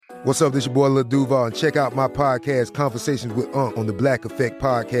What's up, this your boy Lil Duval, and check out my podcast, Conversations with Unc, on the Black Effect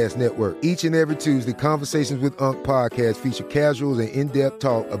Podcast Network. Each and every Tuesday, Conversations with Unc podcast feature casuals and in-depth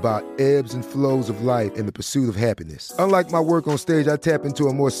talk about ebbs and flows of life and the pursuit of happiness. Unlike my work on stage, I tap into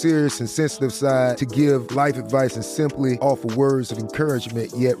a more serious and sensitive side to give life advice and simply offer words of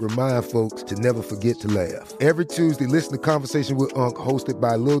encouragement, yet remind folks to never forget to laugh. Every Tuesday, listen to Conversations with Unc, hosted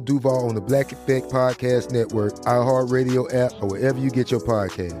by Lil Duval on the Black Effect Podcast Network, iHeartRadio app, or wherever you get your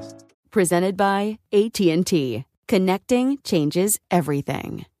podcasts. Presented by AT&T. Connecting changes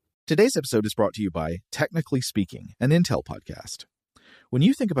everything. Today's episode is brought to you by Technically Speaking, an Intel podcast. When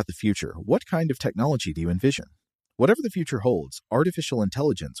you think about the future, what kind of technology do you envision? Whatever the future holds, artificial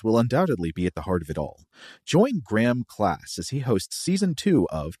intelligence will undoubtedly be at the heart of it all. Join Graham Class as he hosts Season 2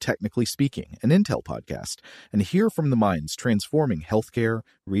 of Technically Speaking, an Intel podcast, and hear from the minds transforming healthcare,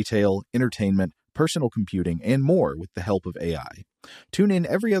 retail, entertainment, personal computing, and more with the help of AI. Tune in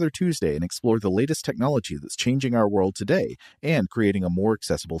every other Tuesday and explore the latest technology that's changing our world today and creating a more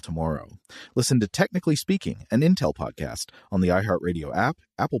accessible tomorrow. Listen to Technically Speaking, an Intel podcast on the iHeartRadio app,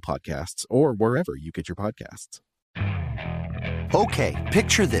 Apple Podcasts, or wherever you get your podcasts. Okay,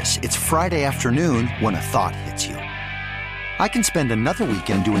 picture this. It's Friday afternoon when a thought hits you. I can spend another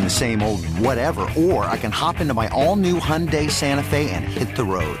weekend doing the same old whatever, or I can hop into my all-new Hyundai Santa Fe and hit the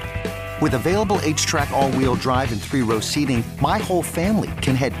road. With available H-Track all-wheel drive and 3-row seating, my whole family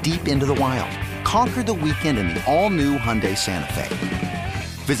can head deep into the wild. Conquer the weekend in the all-new Hyundai Santa Fe.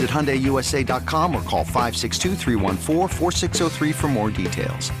 Visit HyundaiUSA.com or call 562-314-4603 for more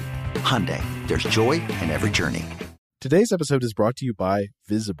details. Hyundai, there's joy in every journey. Today's episode is brought to you by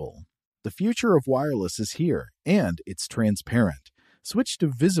Visible. The future of wireless is here, and it's transparent. Switch to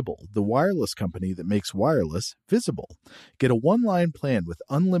Visible, the wireless company that makes wireless visible. Get a one-line plan with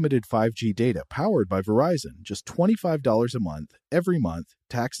unlimited 5G data powered by Verizon, just $25 a month, every month,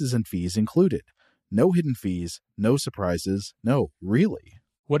 taxes and fees included. No hidden fees, no surprises, no, really.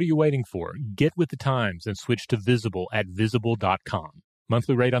 What are you waiting for? Get with the times and switch to Visible at Visible.com.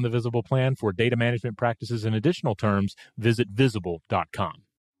 Monthly rate on the Visible plan for data management practices and additional terms, visit Visible.com.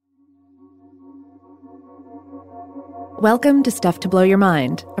 Welcome to Stuff to Blow Your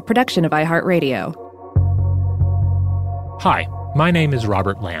Mind, a production of iHeartRadio. Hi, my name is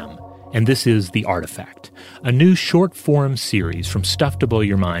Robert Lamb, and this is The Artifact, a new short-form series from Stuff to Blow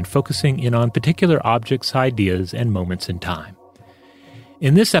Your Mind focusing in on particular objects, ideas, and moments in time.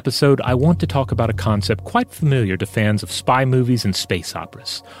 In this episode, I want to talk about a concept quite familiar to fans of spy movies and space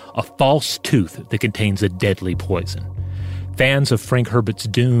operas, a false tooth that contains a deadly poison. Fans of Frank Herbert's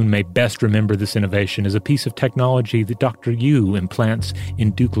Dune may best remember this innovation as a piece of technology that Dr. Yu implants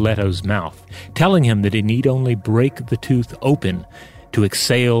in Duke Leto's mouth, telling him that he need only break the tooth open to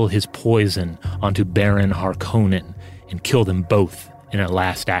exhale his poison onto Baron Harkonnen and kill them both in a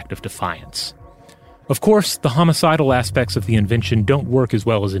last act of defiance. Of course, the homicidal aspects of the invention don't work as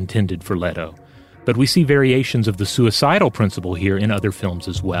well as intended for Leto, but we see variations of the suicidal principle here in other films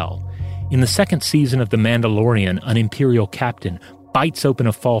as well. In the second season of The Mandalorian, an Imperial captain bites open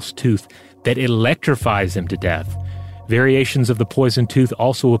a false tooth that electrifies him to death. Variations of the poison tooth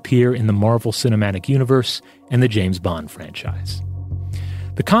also appear in the Marvel Cinematic Universe and the James Bond franchise.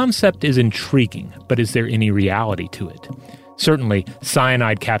 The concept is intriguing, but is there any reality to it? Certainly,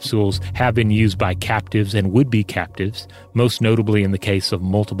 cyanide capsules have been used by captives and would-be captives, most notably in the case of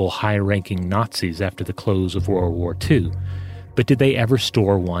multiple high-ranking Nazis after the close of World War II. But did they ever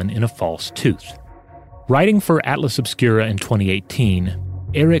store one in a false tooth? Writing for Atlas Obscura in 2018,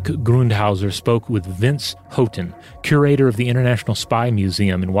 Eric Grundhauser spoke with Vince Houghton, curator of the International Spy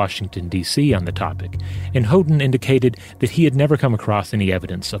Museum in Washington, D.C. on the topic, and Houghton indicated that he had never come across any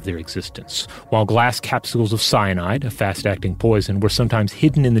evidence of their existence. While glass capsules of cyanide, a fast-acting poison, were sometimes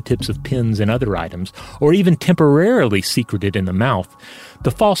hidden in the tips of pens and other items, or even temporarily secreted in the mouth,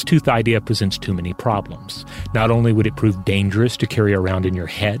 the false tooth idea presents too many problems. Not only would it prove dangerous to carry around in your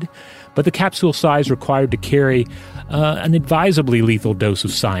head, but the capsule size required to carry an advisably lethal dose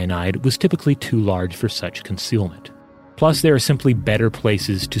of cyanide was typically too large for such concealment. Plus, there are simply better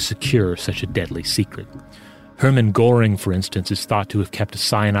places to secure such a deadly secret. Hermann Göring, for instance, is thought to have kept a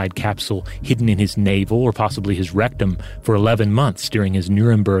cyanide capsule hidden in his navel or possibly his rectum for 11 months during his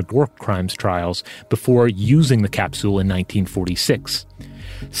Nuremberg war crimes trials before using the capsule in 1946.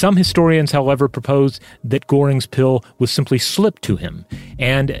 Some historians, however, propose that Göring's pill was simply slipped to him,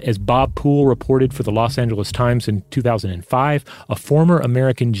 and as Bob Poole reported for the Los Angeles Times in 2005, a former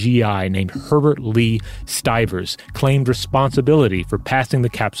American GI named Herbert Lee Stivers claimed responsibility for passing the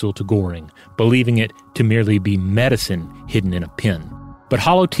capsule to Göring, believing it to merely be medicine hidden in a pen. But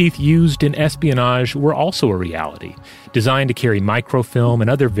hollow teeth used in espionage were also a reality, designed to carry microfilm and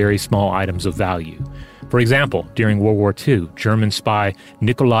other very small items of value. For example, during World War II, German spy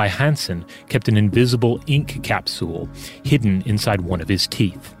Nikolai Hansen kept an invisible ink capsule hidden inside one of his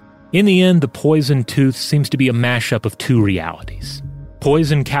teeth. In the end, the poison tooth seems to be a mashup of two realities.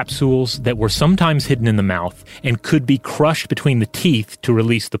 Poison capsules that were sometimes hidden in the mouth and could be crushed between the teeth to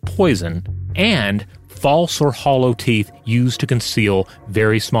release the poison, and false or hollow teeth used to conceal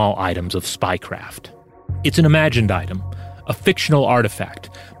very small items of spycraft. It's an imagined item, a fictional artifact,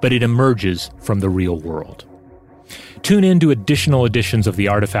 but it emerges from the real world. Tune in to additional editions of The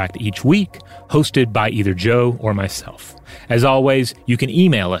Artifact each week, hosted by either Joe or myself. As always, you can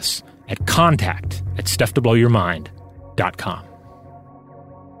email us at contact@stufftoblowyourmind.com.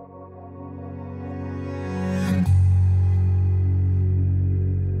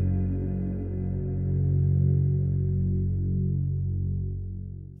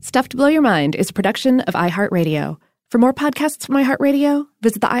 Stuff to Blow Your Mind is a production of iHeartRadio. For more podcasts from iHeartRadio,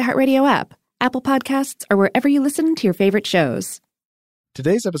 visit the iHeartRadio app, Apple Podcasts, or wherever you listen to your favorite shows.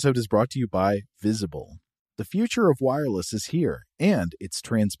 Today's episode is brought to you by Visible. The future of wireless is here, and it's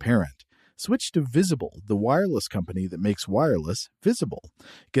transparent. Switch to Visible, the wireless company that makes wireless visible.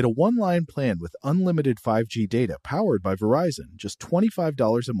 Get a one-line plan with unlimited 5G data powered by Verizon, just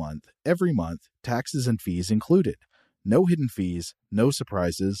 $25 a month, every month, taxes and fees included. No hidden fees, no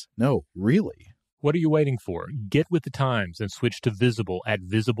surprises, no, really. What are you waiting for? Get with the times and switch to Visible at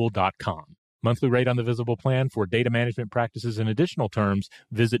Visible.com. Monthly rate on the Visible plan. For data management practices and additional terms,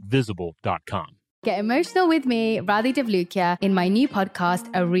 visit Visible.com. Get emotional with me, Radhi Devlukia, in my new podcast,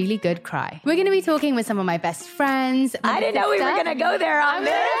 A Really Good Cry. We're going to be talking with some of my best friends. I didn't know we were going to go there on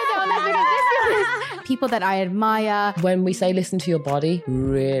this. People that I admire. When we say listen to your body,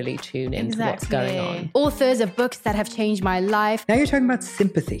 really tune into what's going on. Authors of books that have changed my life. Now you're talking about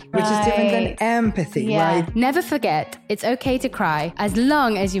sympathy, which is different than empathy, right? Never forget, it's okay to cry as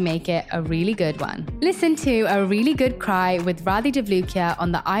long as you make it a really good one. Listen to A Really Good Cry with Radhi Devlukia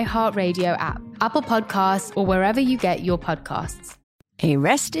on the iHeartRadio app, Apple Podcasts, or wherever you get your podcasts. A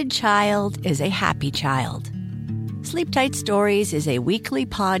rested child is a happy child. Sleep Tight Stories is a weekly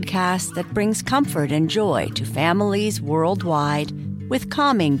podcast that brings comfort and joy to families worldwide with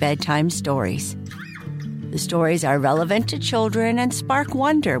calming bedtime stories. The stories are relevant to children and spark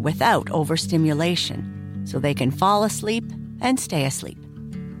wonder without overstimulation, so they can fall asleep and stay asleep.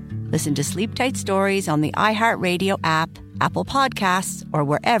 Listen to Sleep Tight Stories on the iHeartRadio app, Apple Podcasts, or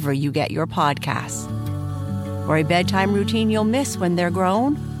wherever you get your podcasts. For a bedtime routine you'll miss when they're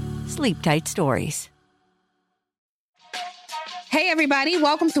grown, Sleep Tight Stories. Hey, everybody.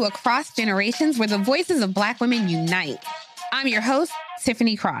 Welcome to Across Generations, where the voices of Black women unite. I'm your host,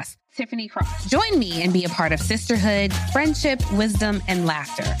 Tiffany Cross. Join me and be a part of sisterhood, friendship, wisdom, and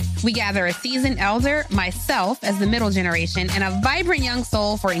laughter. We gather a seasoned elder, myself as the middle generation, and a vibrant young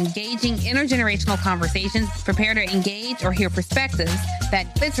soul for engaging intergenerational conversations. Prepare to engage or hear perspectives that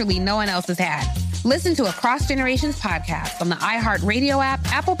literally no one else has had. Listen to Across Generations podcast on the iHeartRadio app,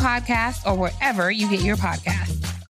 Apple Podcasts, or wherever you get your podcasts.